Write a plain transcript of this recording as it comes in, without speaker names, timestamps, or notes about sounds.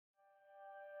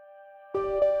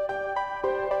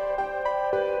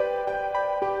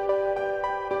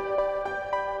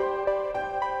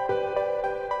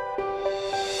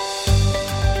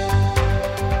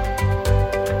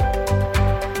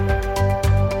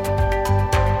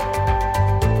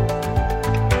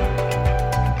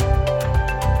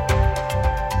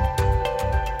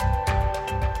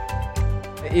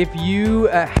If you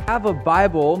have a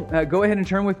Bible, go ahead and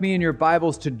turn with me in your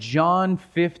Bibles to John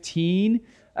 15,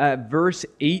 verse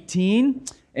 18,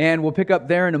 and we'll pick up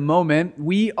there in a moment.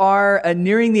 We are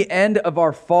nearing the end of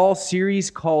our fall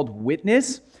series called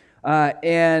Witness,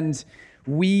 and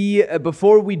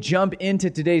before we jump into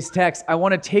today's text, I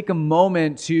want to take a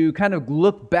moment to kind of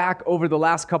look back over the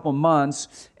last couple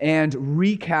months and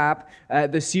recap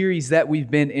the series that we've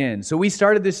been in. So we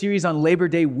started this series on Labor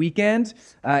Day weekend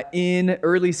in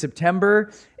early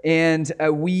September, and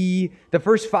the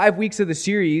first 5 weeks of the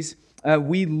series,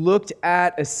 we looked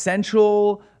at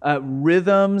essential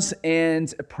rhythms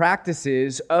and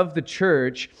practices of the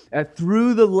church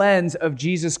through the lens of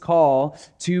Jesus' call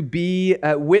to be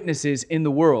witnesses in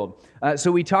the world.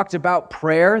 So we talked about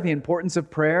prayer, the importance of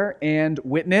prayer and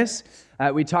witness.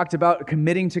 We talked about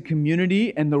committing to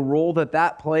community and the role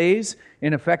that plays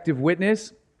in effective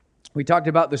witness. We talked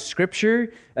about the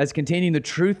Scripture as containing the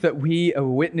truth that we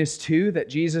witness to, that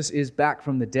Jesus is back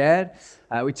from the dead.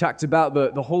 We talked about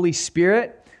the Holy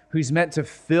Spirit, who's meant to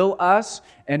fill us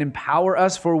and empower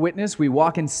us for witness. We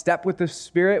walk in step with the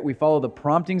Spirit. We follow the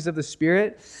promptings of the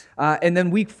Spirit. And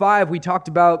then week 5, we talked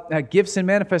about gifts and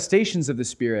manifestations of the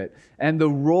Spirit and the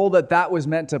role that was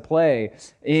meant to play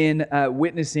in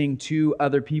witnessing to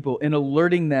other people, in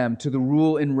alerting them to the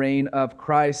rule and reign of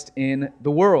Christ in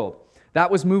the world. That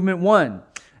was movement 1.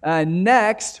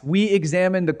 Next, we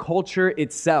examined the culture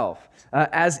itself,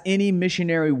 as any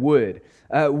missionary would.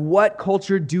 What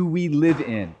culture do we live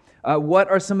in? What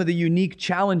are some of the unique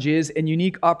challenges and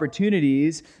unique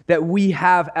opportunities that we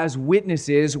have as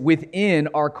witnesses within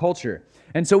our culture?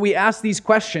 And so we asked these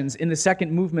questions in the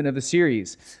second movement of the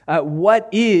series. What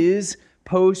is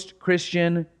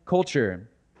post-Christian culture?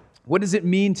 What does it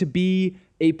mean to be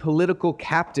a political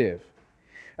captive?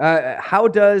 How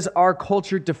does our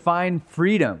culture define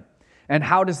freedom? And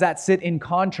how does that sit in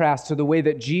contrast to the way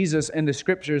that Jesus and the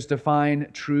Scriptures define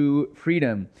true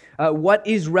freedom? What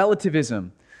is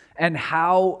relativism? And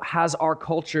how has our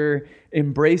culture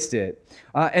embraced it?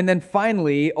 And then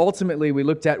finally, ultimately, we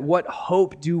looked at what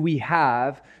hope do we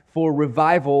have for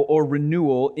revival or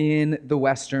renewal in the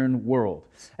Western world.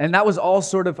 And that was all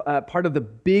sort of part of the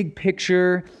big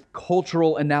picture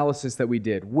cultural analysis that we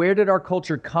did. Where did our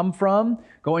culture come from?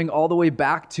 Going all the way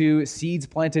back to seeds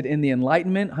planted in the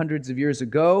Enlightenment hundreds of years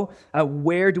ago.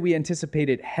 Where do we anticipate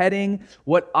it heading?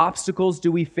 What obstacles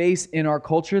do we face in our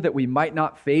culture that we might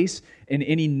not face in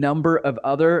any number of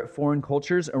other foreign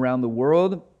cultures around the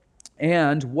world?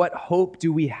 And what hope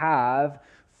do we have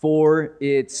for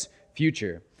its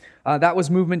future? That was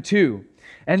movement 2.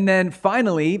 And then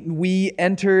finally, we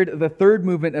entered the third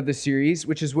movement of the series,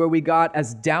 which is where we got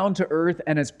as down to earth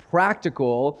and as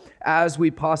practical as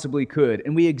we possibly could.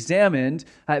 And we examined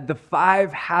the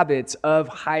 5 habits of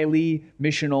highly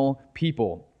missional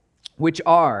people, which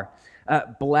are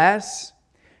bless,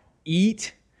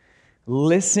 eat,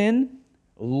 listen,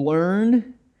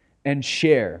 learn, and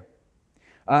share.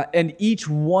 And each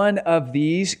one of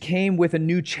these came with a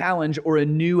new challenge or a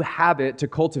new habit to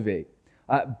cultivate.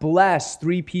 Bless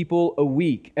 3 people a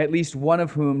week, at least one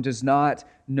of whom does not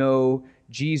know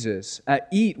Jesus.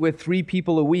 Eat with 3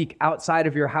 people a week outside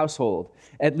of your household,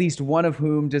 at least one of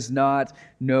whom does not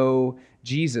know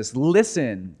Jesus.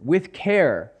 Listen with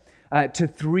care to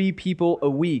 3 people a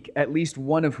week, at least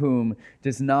one of whom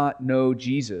does not know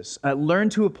Jesus. Learn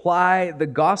to apply the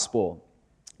gospel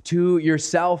to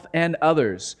yourself and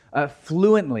others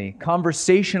fluently,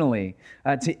 conversationally,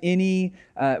 to any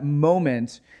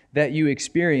moment that you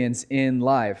experience in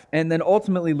life. And then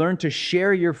ultimately learn to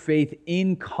share your faith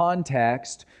in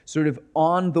context, sort of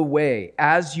on the way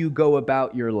as you go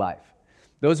about your life.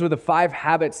 Those were the 5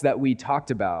 habits that we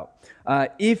talked about.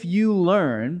 If you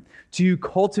learn to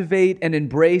cultivate and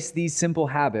embrace these simple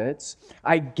habits,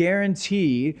 I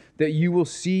guarantee that you will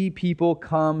see people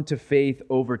come to faith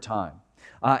over time.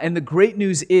 And the great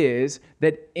news is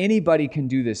that anybody can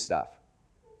do this stuff.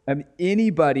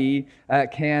 Anybody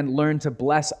can learn to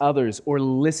bless others or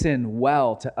listen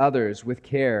well to others with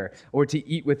care or to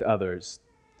eat with others.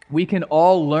 We can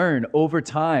all learn over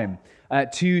time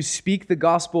to speak the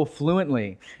gospel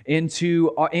fluently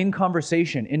in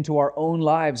conversation, into our own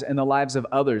lives and the lives of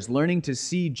others, learning to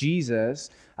see Jesus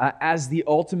as the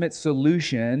ultimate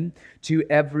solution to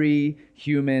every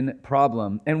human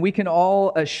problem. And we can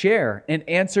all share and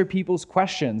answer people's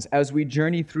questions as we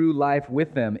journey through life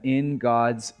with them in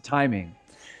God's timing.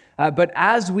 But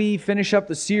as we finish up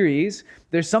the series,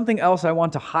 there's something else I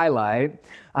want to highlight,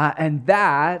 and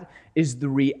that is the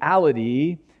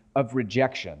reality of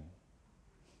rejection,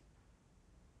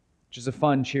 which is a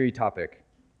fun, cheery topic.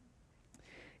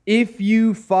 If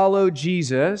you follow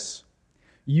Jesus,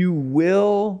 you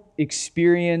will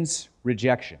experience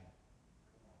rejection.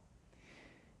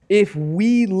 If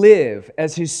we live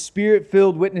as His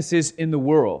Spirit-filled witnesses in the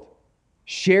world,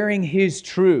 sharing His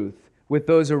truth with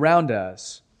those around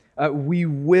us, we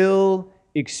will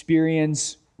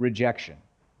experience rejection.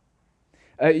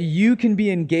 You can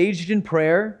be engaged in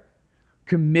prayer,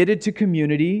 committed to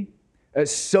community,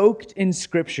 soaked in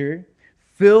Scripture,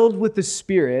 filled with the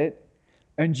Spirit,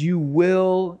 and you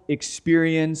will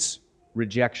experience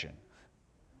rejection.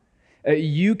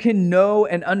 You can know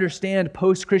and understand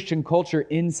post-Christian culture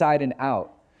inside and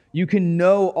out. You can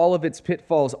know all of its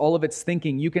pitfalls, all of its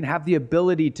thinking. You can have the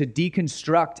ability to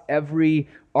deconstruct every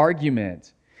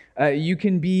argument. You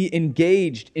can be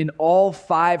engaged in all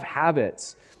 5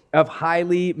 habits of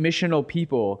highly missional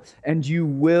people, and you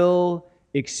will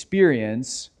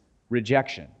experience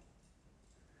rejection.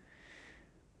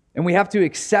 And we have to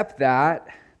accept that.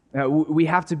 We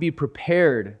have to be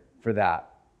prepared for that.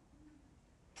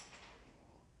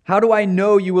 How do I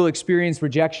know you will experience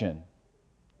rejection?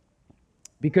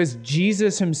 Because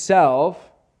Jesus Himself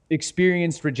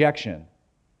experienced rejection.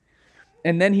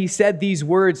 And then He said these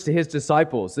words to His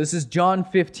disciples. This is John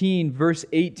 15, verse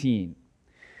 18.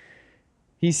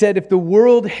 He said, "If the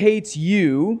world hates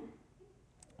you,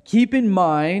 keep in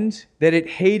mind that it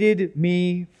hated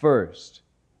me first.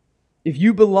 If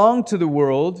you belong to the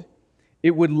world,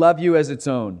 it would love you as its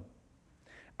own.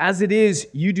 As it is,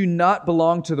 you do not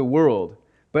belong to the world,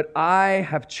 but I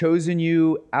have chosen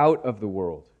you out of the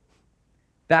world.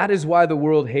 That is why the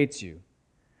world hates you.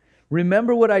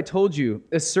 Remember what I told you,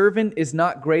 a servant is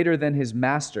not greater than his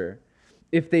master.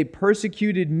 If they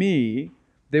persecuted me,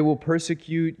 they will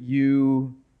persecute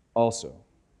you also."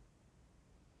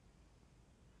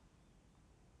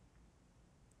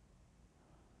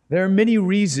 There are many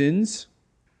reasons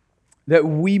that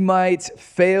we might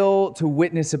fail to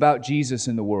witness about Jesus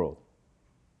in the world.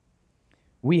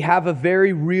 We have a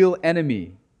very real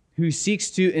enemy who seeks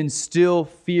to instill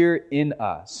fear in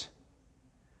us.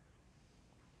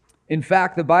 In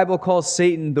fact, the Bible calls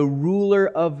Satan the ruler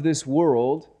of this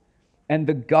world and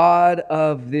the god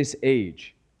of this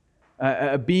age,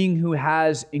 a being who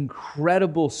has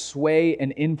incredible sway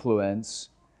and influence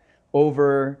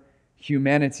over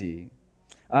humanity.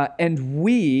 And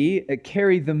we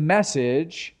carry the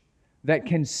message that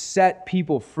can set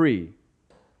people free,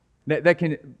 that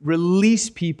can release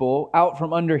people out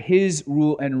from under his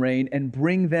rule and reign and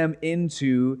bring them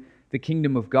into the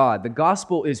kingdom of God. The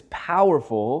gospel is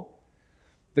powerful.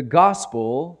 The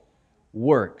gospel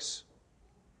works.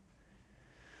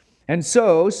 And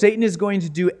so Satan is going to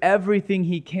do everything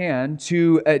he can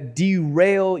to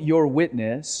derail your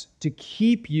witness, to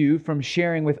keep you from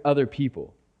sharing with other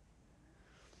people.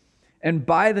 And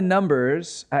by the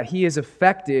numbers, he is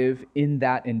effective in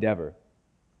that endeavor.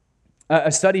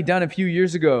 A study done a few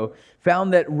years ago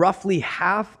found that roughly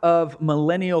half of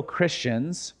millennial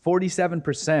Christians,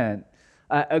 47%,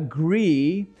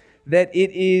 agree that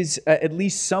it is at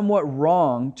least somewhat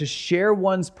wrong to share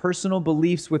one's personal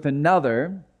beliefs with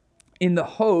another in the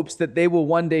hopes that they will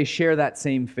one day share that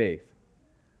same faith.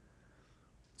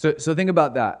 So think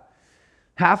about that.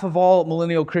 Half of all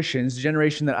millennial Christians, the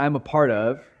generation that I'm a part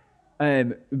of,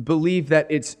 believe that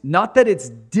it's not that it's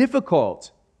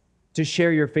difficult to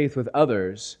share your faith with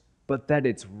others, but that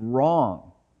it's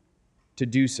wrong to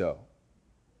do so.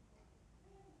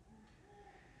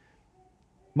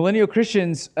 Millennial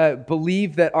Christians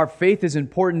believe that our faith is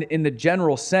important in the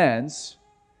general sense,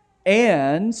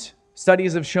 and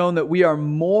studies have shown that we are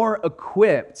more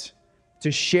equipped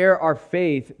to share our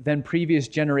faith than previous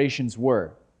generations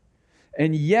were.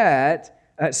 And yet,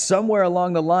 somewhere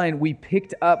along the line, we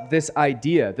picked up this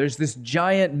idea. There's this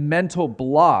giant mental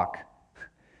block.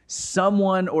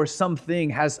 Someone or something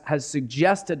has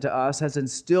suggested to us, has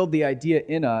instilled the idea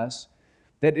in us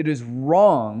that it is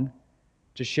wrong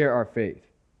to share our faith.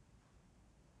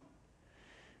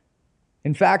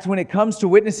 In fact, when it comes to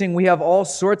witnessing, we have all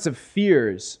sorts of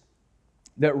fears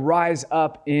that rise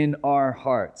up in our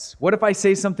hearts. What if I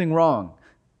say something wrong?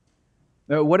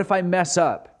 What if I mess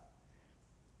up?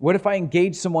 What if I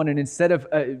engage someone and instead of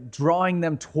drawing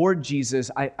them toward Jesus,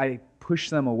 I push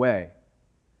them away?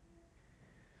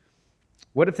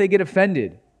 What if they get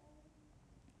offended?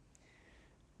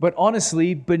 But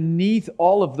honestly, beneath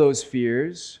all of those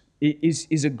fears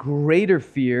is a greater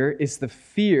fear. It's the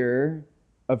fear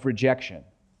of rejection.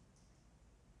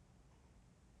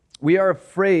 We are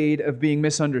afraid of being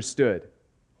misunderstood.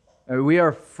 We are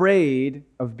afraid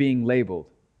of being labeled.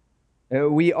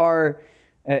 We are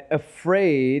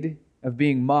afraid of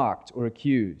being mocked or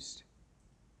accused.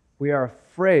 We are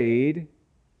afraid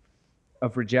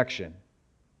of rejection.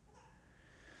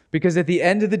 Because at the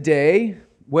end of the day,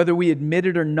 whether we admit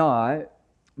it or not,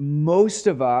 most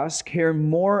of us care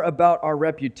more about our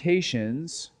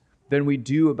reputations than we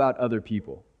do about other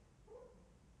people.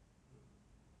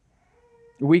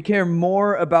 We care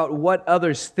more about what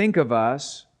others think of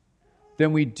us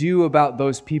than we do about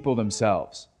those people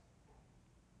themselves.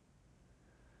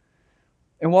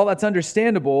 And while that's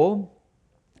understandable,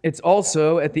 it's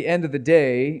also, at the end of the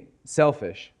day,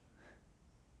 selfish.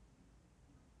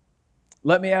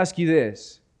 Let me ask you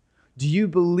this. Do you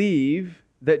believe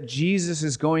that Jesus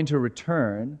is going to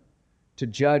return to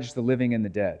judge the living and the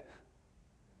dead?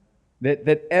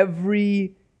 That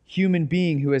every human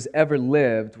being who has ever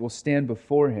lived will stand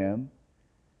before him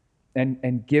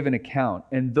and give an account.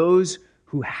 And those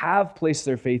who have placed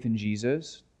their faith in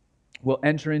Jesus will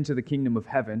enter into the kingdom of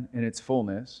heaven in its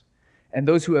fullness. And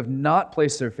those who have not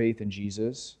placed their faith in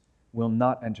Jesus will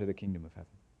not enter the kingdom of heaven.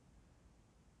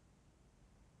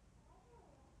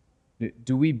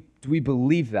 Do we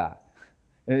believe that?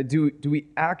 Do we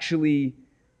actually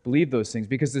believe those things?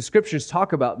 Because the scriptures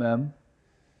talk about them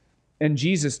and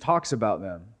Jesus talks about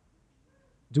them.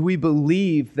 Do we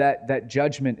believe that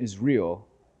judgment is real?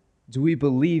 Do we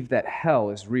believe that hell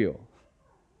is real?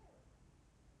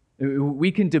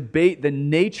 We can debate the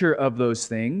nature of those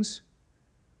things,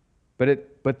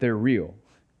 but they're real.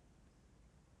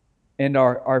 And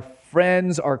our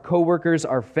friends, our coworkers,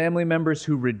 our family members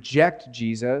who reject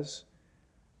Jesus,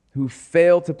 who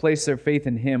fail to place their faith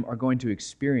in him, are going to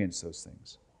experience those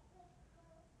things.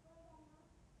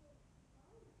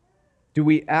 Do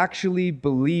we actually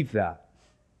believe that?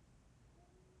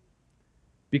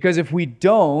 Because if we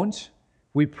don't,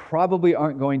 we probably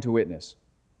aren't going to witness.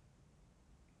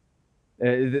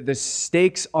 The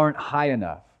stakes aren't high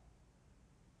enough.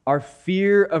 Our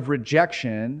fear of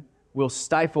rejection will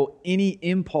stifle any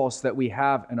impulse that we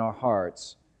have in our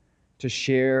hearts to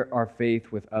share our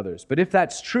faith with others. But if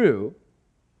that's true,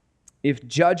 if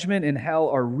judgment and hell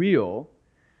are real,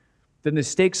 then the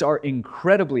stakes are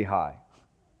incredibly high.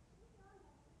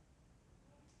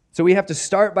 So we have to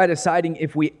start by deciding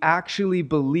if we actually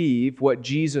believe what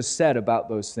Jesus said about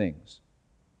those things.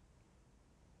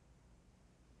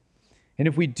 And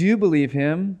if we do believe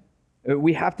him,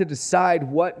 we have to decide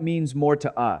what means more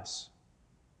to us.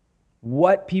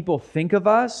 What people think of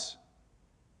us,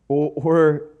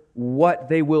 or what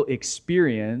they will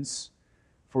experience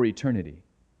for eternity.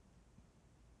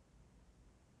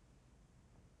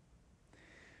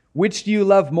 Which do you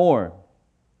love more?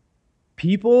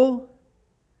 People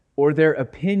or their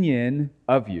opinion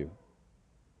of you?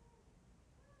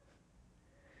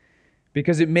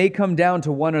 Because it may come down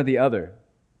to one or the other.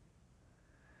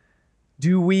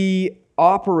 Do we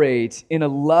operate in a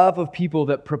love of people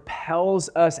that propels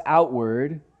us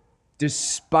outward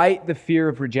despite the fear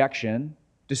of rejection,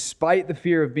 despite the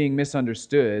fear of being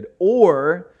misunderstood?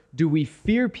 Or do we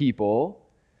fear people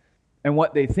and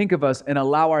what they think of us and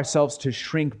allow ourselves to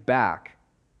shrink back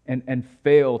and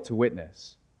fail to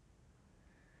witness?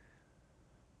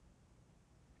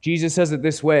 Jesus says it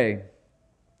this way,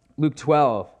 Luke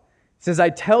 12. He says, I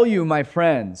tell you, my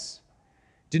friends,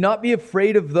 do not be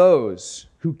afraid of those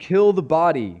who kill the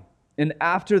body, and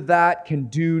after that can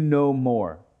do no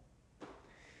more.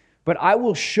 But I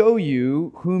will show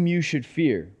you whom you should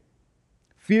fear.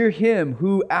 Fear him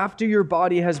who, after your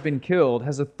body has been killed,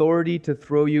 has authority to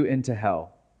throw you into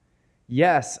hell.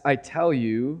 Yes, I tell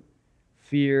you,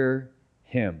 fear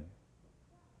him.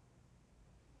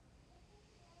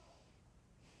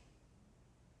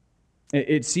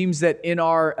 It seems that in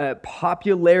our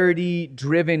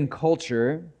popularity-driven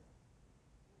culture,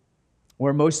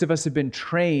 where most of us have been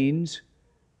trained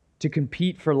to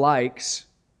compete for likes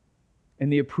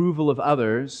and the approval of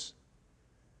others,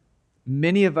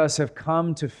 many of us have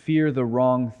come to fear the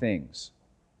wrong things.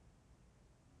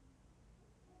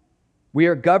 We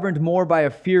are governed more by a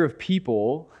fear of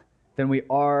people than we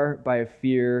are by a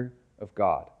fear of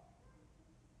God.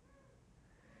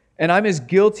 And I'm as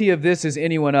guilty of this as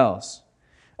anyone else.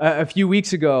 A few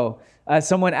weeks ago,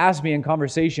 someone asked me in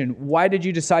conversation, why did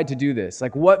you decide to do this?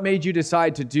 Like, what made you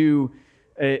decide to do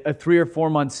a 3 or 4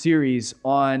 month series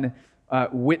on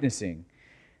witnessing?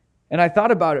 And I thought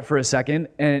about it for a second,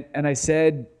 and I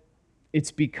said,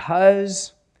 it's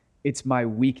because it's my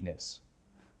weakness.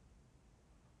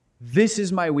 This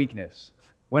is my weakness.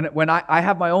 When I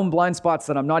have my own blind spots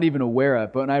that I'm not even aware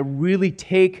of, but when I really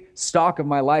take stock of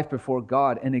my life before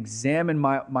God and examine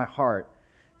my heart,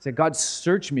 say, God,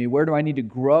 search me. Where do I need to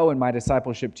grow in my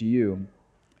discipleship to you?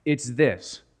 It's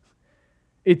this.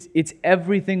 It's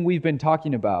everything we've been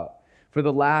talking about for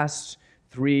the last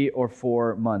 3 or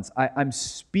 4 months. I'm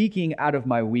speaking out of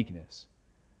my weakness.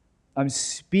 I'm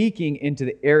speaking into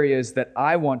the areas that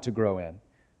I want to grow in.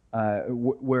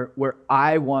 where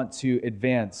I want to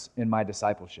advance in my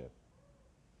discipleship.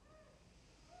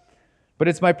 But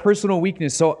it's my personal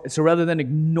weakness, so rather than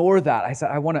ignore that, I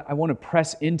said I want to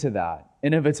press into that.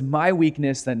 And if it's my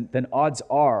weakness, then odds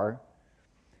are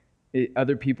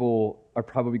other people are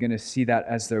probably going to see that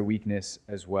as their weakness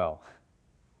as well.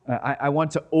 I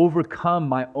want to overcome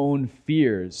my own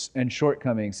fears and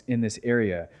shortcomings in this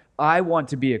area. I want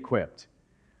to be equipped,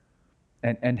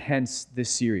 and hence this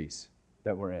series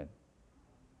that we're in.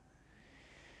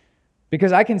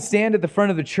 Because I can stand at the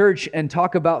front of the church and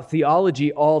talk about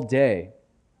theology all day,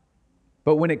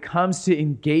 but when it comes to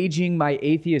engaging my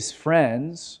atheist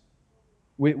friends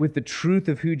with the truth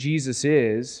of who Jesus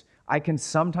is, I can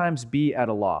sometimes be at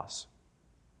a loss.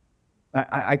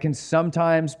 I can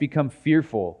sometimes become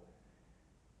fearful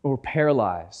or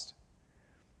paralyzed.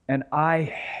 And I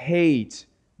hate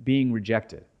being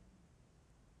rejected.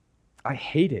 I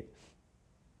hate it.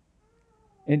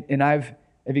 And I've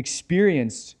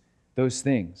experienced those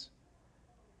things.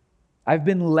 I've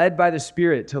been led by the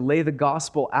Spirit to lay the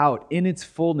gospel out in its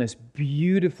fullness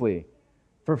beautifully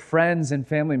for friends and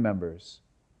family members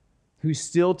who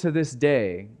still to this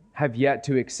day have yet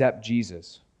to accept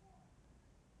Jesus.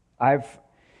 I've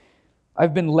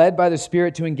been led by the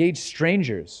Spirit to engage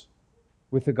strangers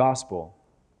with the gospel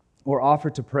or offer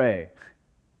to pray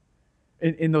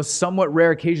in those somewhat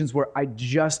rare occasions where I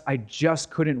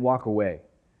just couldn't walk away.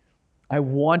 I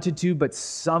wanted to, but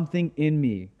something in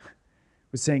me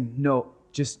was saying, no,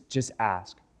 just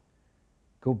ask.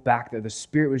 Go back there. The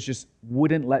Spirit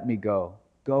wouldn't let me go.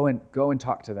 Go and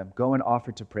talk to them. Go and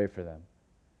offer to pray for them.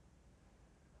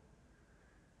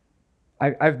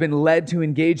 I've been led to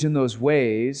engage in those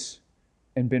ways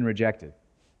and been rejected.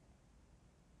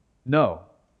 No,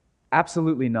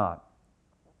 absolutely not.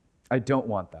 I don't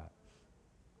want that.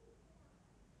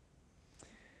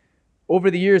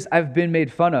 Over the years, I've been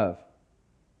made fun of.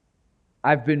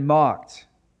 I've been mocked.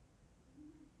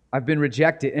 I've been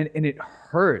rejected, and it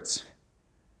hurts.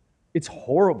 It's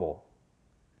horrible.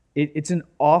 It's an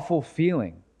awful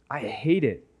feeling. I hate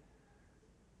it.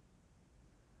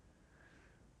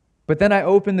 But then I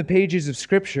open the pages of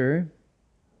Scripture,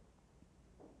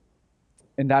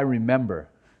 and I remember.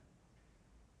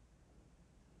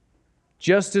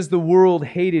 Just as the world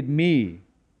hated me,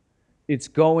 it's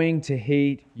going to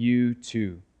hate you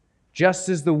too. Just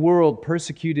as the world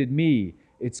persecuted me,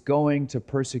 it's going to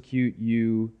persecute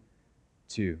you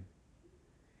too.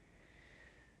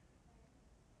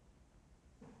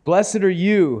 Blessed are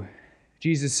you,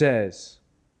 Jesus says,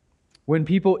 when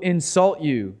people insult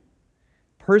you,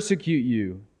 persecute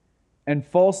you, and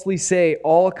falsely say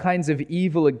all kinds of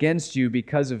evil against you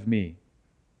because of me.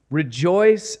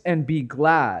 Rejoice and be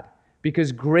glad,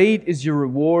 because great is your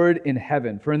reward in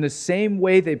heaven. For in the same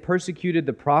way they persecuted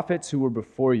the prophets who were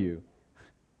before you.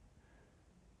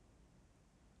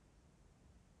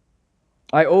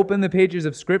 I open the pages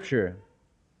of Scripture,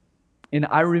 and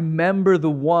I remember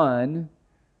the one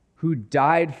who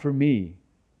died for me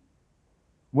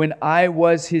when I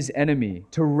was his enemy,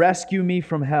 to rescue me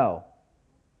from hell.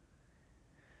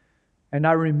 And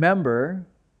I remember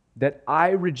that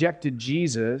I rejected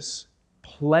Jesus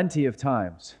plenty of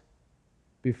times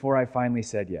before I finally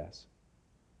said yes.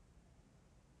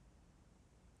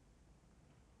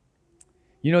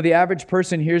 You know, the average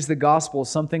person hears the gospel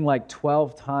something like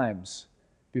 12 times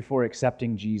before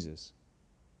accepting Jesus.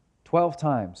 12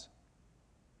 times.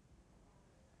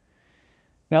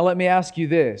 Now let me ask you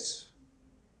this.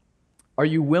 Are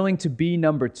you willing to be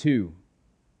number 2?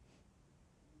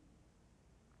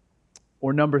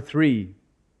 Or number 3?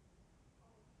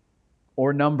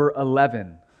 Or number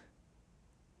 11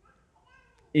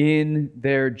 in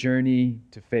their journey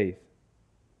to faith?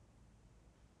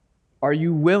 Are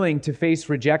you willing to face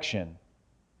rejection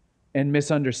and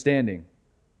misunderstanding?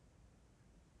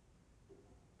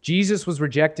 Jesus was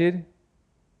rejected.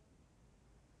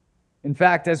 In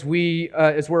fact, as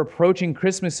we're approaching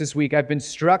Christmas this week, I've been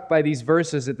struck by these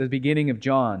verses at the beginning of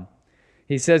John.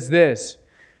 He says this,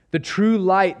 "The true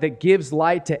light that gives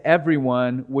light to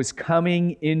everyone was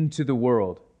coming into the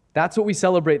world." That's what we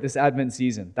celebrate this Advent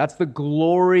season. That's the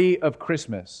glory of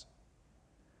Christmas.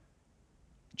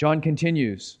 John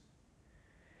continues,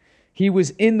 "He was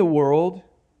in the world,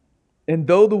 and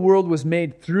though the world was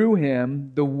made through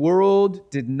him, the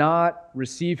world did not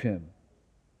receive him.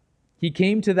 He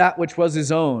came to that which was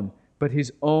his own, but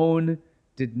his own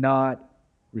did not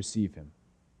receive him."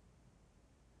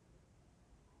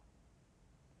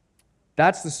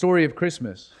 That's the story of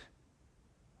Christmas.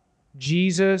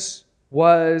 Jesus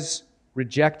was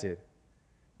rejected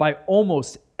by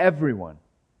almost everyone.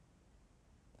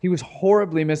 He was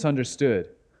horribly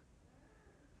misunderstood.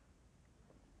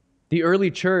 The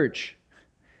early church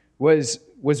was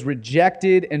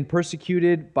rejected and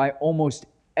persecuted by almost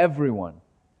everyone.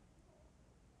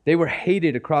 They were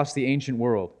hated across the ancient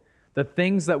world. The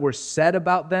things that were said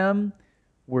about them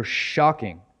were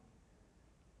shocking.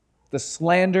 The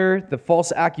slander, the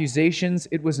false accusations,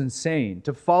 it was insane.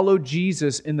 To follow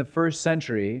Jesus in the first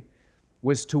century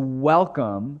was to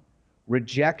welcome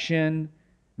rejection,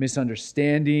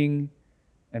 misunderstanding,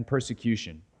 and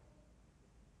persecution.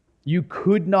 You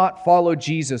could not follow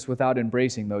Jesus without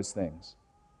embracing those things.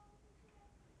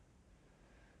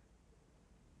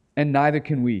 And neither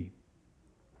can we.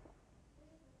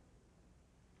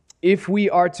 If we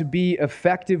are to be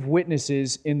effective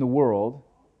witnesses in the world,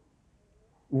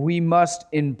 we must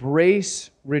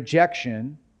embrace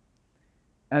rejection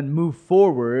and move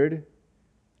forward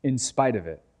in spite of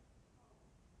it.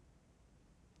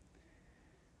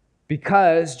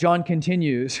 Because, John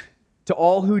continues, to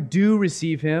all who do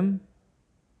receive him,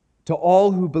 to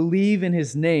all who believe in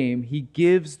his name, he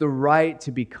gives the right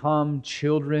to become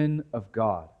children of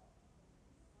God,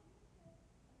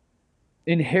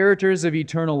 inheritors of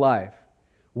eternal life.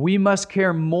 We must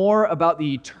care more about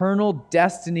the eternal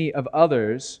destiny of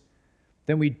others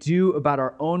than we do about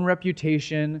our own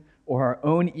reputation or our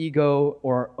own ego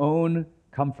or our own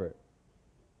comfort.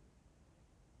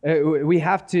 We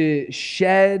have to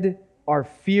shed our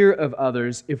fear of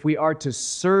others if we are to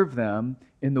serve them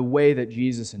in the way that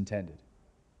Jesus intended.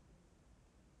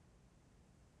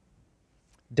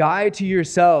 Die to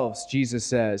yourselves, Jesus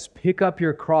says. Pick up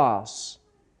your cross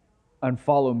and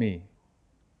follow me.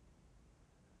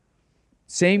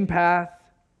 Same path,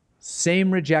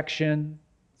 same rejection,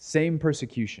 same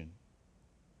persecution.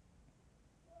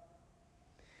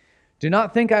 Do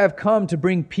not think I have come to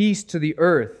bring peace to the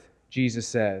earth, Jesus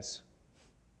says.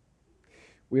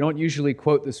 We don't usually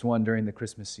quote this one during the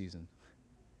Christmas season.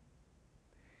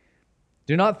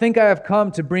 Do not think I have come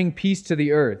to bring peace to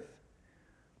the earth.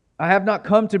 I have not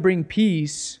come to bring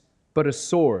peace, but a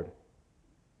sword.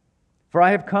 For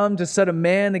I have come to set a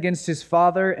man against his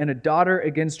father, and a daughter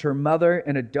against her mother,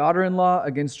 and a daughter-in-law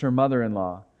against her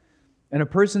mother-in-law. And a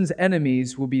person's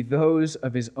enemies will be those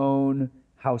of his own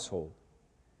household.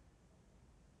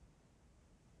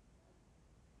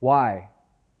 Why?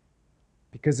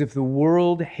 Because if the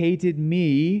world hated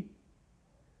me,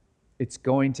 it's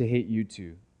going to hate you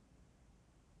too.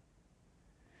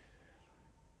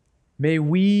 May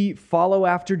we follow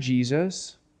after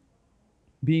Jesus,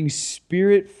 being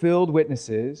Spirit-filled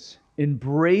witnesses,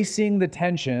 embracing the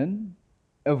tension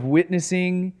of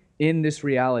witnessing in this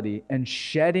reality and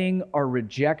shedding our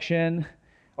rejection,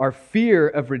 our fear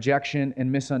of rejection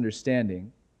and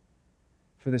misunderstanding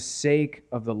for the sake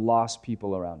of the lost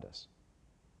people around us.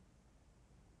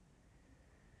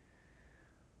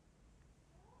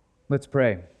 Let's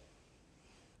pray.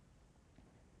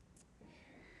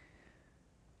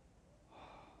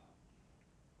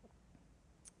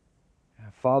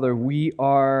 Father, we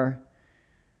are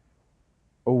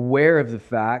aware of the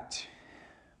fact,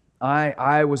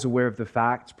 I was aware of the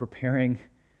fact, preparing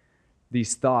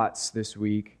these thoughts this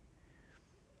week,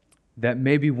 that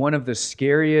maybe one of the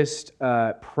scariest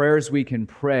prayers we can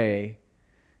pray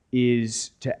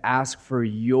is to ask for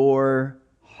your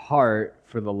heart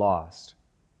for the lost.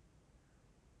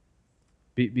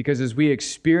 Because as we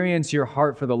experience your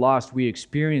heart for the lost, we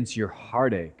experience your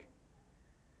heartache.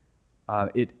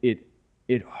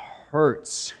 It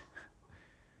hurts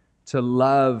to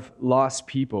love lost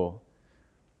people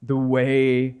the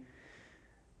way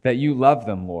that you love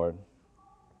them, Lord.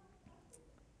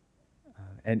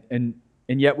 And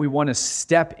yet we want to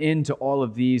step into all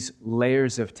of these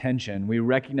layers of tension. We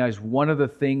recognize one of the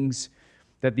things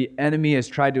that the enemy has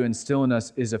tried to instill in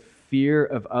us is a fear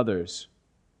of others,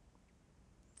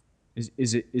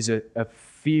 is a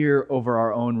fear over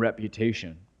our own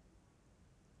reputation.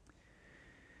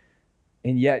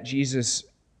 And yet, Jesus,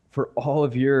 for all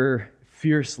of your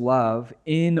fierce love,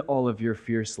 in all of your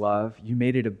fierce love, you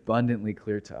made it abundantly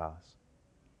clear to us.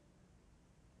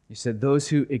 You said, those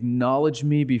who acknowledge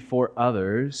me before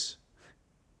others,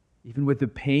 even with the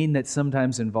pain that's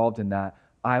sometimes involved in that,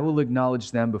 I will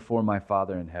acknowledge them before my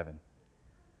Father in heaven.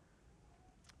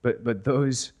 But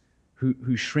those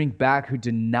who shrink back, who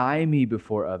deny me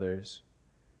before others,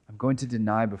 I'm going to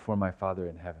deny before my Father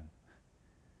in heaven.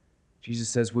 Jesus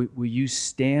says, will you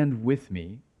stand with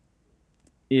me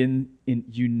in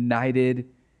united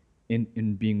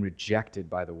in being rejected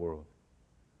by the world?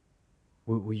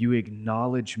 Will you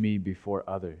acknowledge me before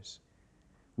others?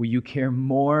 Will you care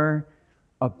more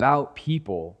about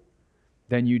people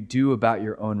than you do about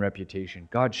your own reputation?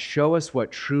 God, show us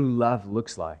what true love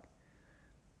looks like.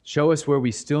 Show us where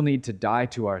we still need to die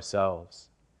to ourselves.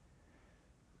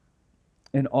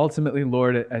 And ultimately,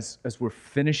 Lord, as we're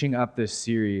finishing up this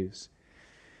series,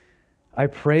 I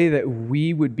pray that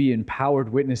we would be empowered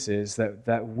witnesses,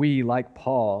 that we, like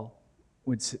Paul,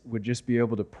 would just be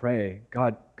able to pray,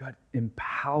 God,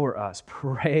 empower us.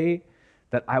 Pray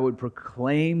that I would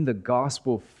proclaim the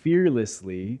gospel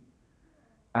fearlessly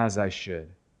as I should.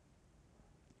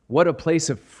 What a place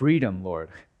of freedom, Lord,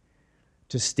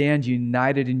 to stand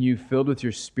united in you, filled with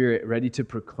your Spirit, ready to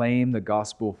proclaim the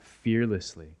gospel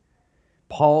fearlessly.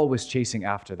 Paul was chasing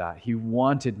after that. He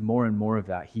wanted more and more of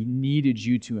that. He needed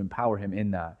you to empower him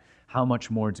in that. How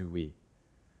much more do we?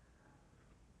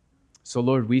 So,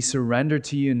 Lord, we surrender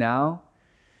to you now.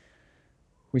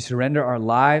 We surrender our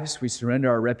lives. We surrender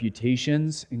our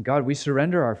reputations. And God, we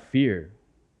surrender our fear.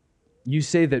 You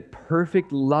say that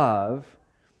perfect love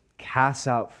casts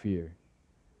out fear.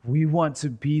 We want to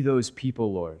be those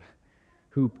people, Lord,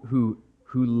 who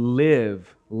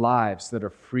live lives that are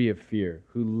free of fear,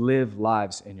 who live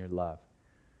lives in your love.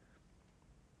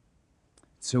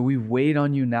 So we wait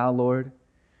on you now, Lord,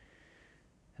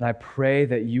 and I pray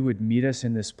that you would meet us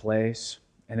in this place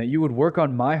and that you would work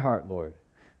on my heart, Lord.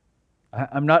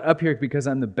 I'm not up here because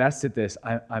I'm the best at this.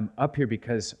 I'm up here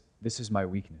because this is my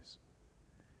weakness.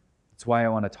 That's why I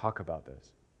want to talk about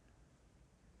this.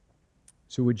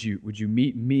 So would you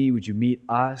meet me? Would you meet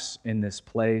us in this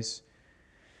place?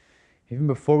 Even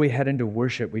before we head into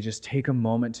worship, we just take a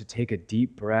moment to take a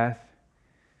deep breath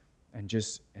and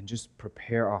just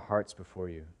prepare our hearts before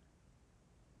you.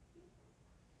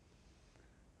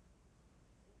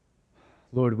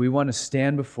 Lord, we want to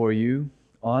stand before you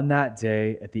on that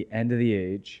day at the end of the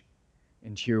age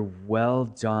and hear, well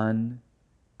done,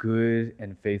 good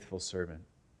and faithful servant.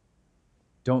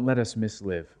 Don't let us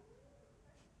mislive.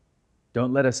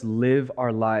 Don't let us live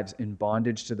our lives in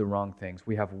bondage to the wrong things.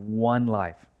 We have one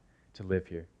life to live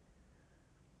here.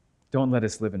 Don't let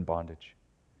us live in bondage.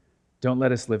 Don't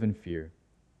let us live in fear.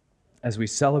 As we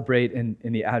celebrate in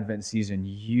the Advent season,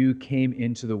 you came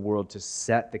into the world to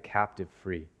set the captive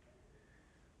free.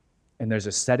 And there's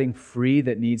a setting free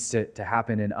that needs to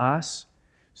happen in us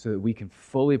so that we can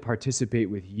fully participate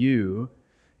with you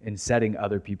in setting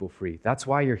other people free. That's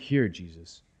why you're here,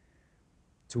 Jesus.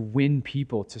 To win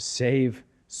people, to save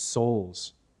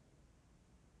souls,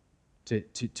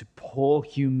 to pull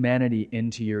humanity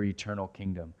into your eternal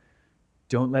kingdom.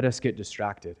 Don't let us get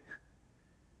distracted.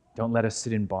 Don't let us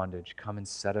sit in bondage. Come and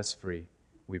set us free,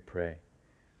 we pray.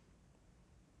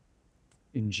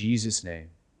 In Jesus' name,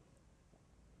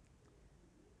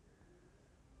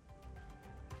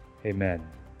 amen.